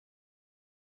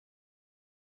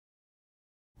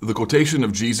The quotation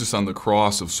of Jesus on the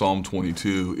cross of Psalm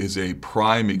 22 is a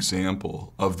prime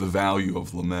example of the value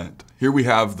of lament. Here we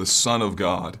have the Son of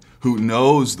God who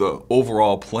knows the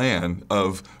overall plan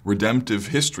of redemptive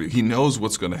history. He knows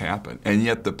what's going to happen, and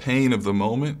yet the pain of the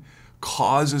moment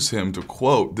causes him to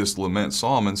quote this lament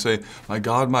psalm and say, my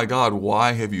God,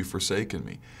 why have you forsaken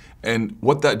me?" And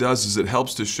what that does is it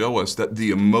helps to show us that the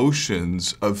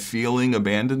emotions of feeling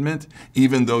abandonment,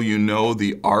 even though you know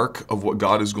the arc of what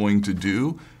God is going to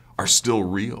do, are still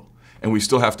real. And we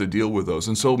still have to deal with those.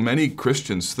 And so many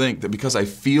Christians think that because I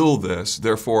feel this,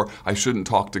 therefore I shouldn't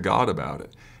talk to God about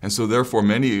it. And so therefore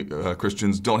many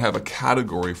Christians don't have a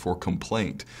category for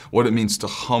complaint, what it means to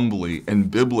humbly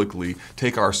and biblically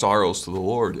take our sorrows to the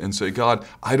Lord and say, God,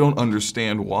 I don't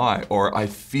understand why, or I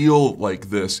feel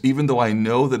like this, even though I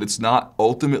know that it's not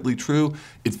ultimately true,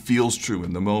 it feels true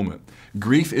in the moment.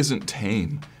 Grief isn't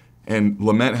tame. And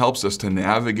lament helps us to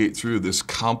navigate through this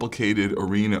complicated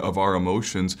arena of our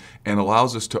emotions and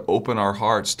allows us to open our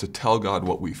hearts to tell God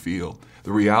what we feel.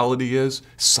 The reality is,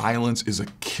 silence is a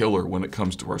killer when it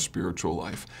comes to our spiritual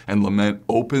life. And lament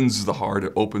opens the heart,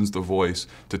 it opens the voice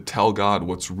to tell God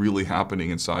what's really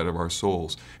happening inside of our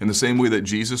souls. In the same way that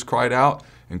Jesus cried out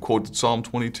and quoted Psalm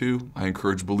 22, I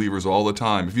encourage believers all the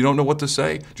time, if you don't know what to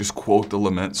say, just quote the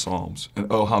lament psalms. And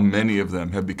oh, how many of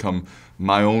them have become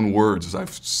my own words as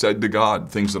I've said to God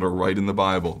things that are right in the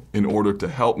Bible in order to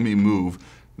help me move,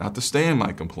 not to stay in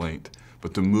my complaint,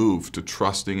 but to move to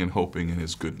trusting and hoping in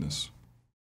His goodness.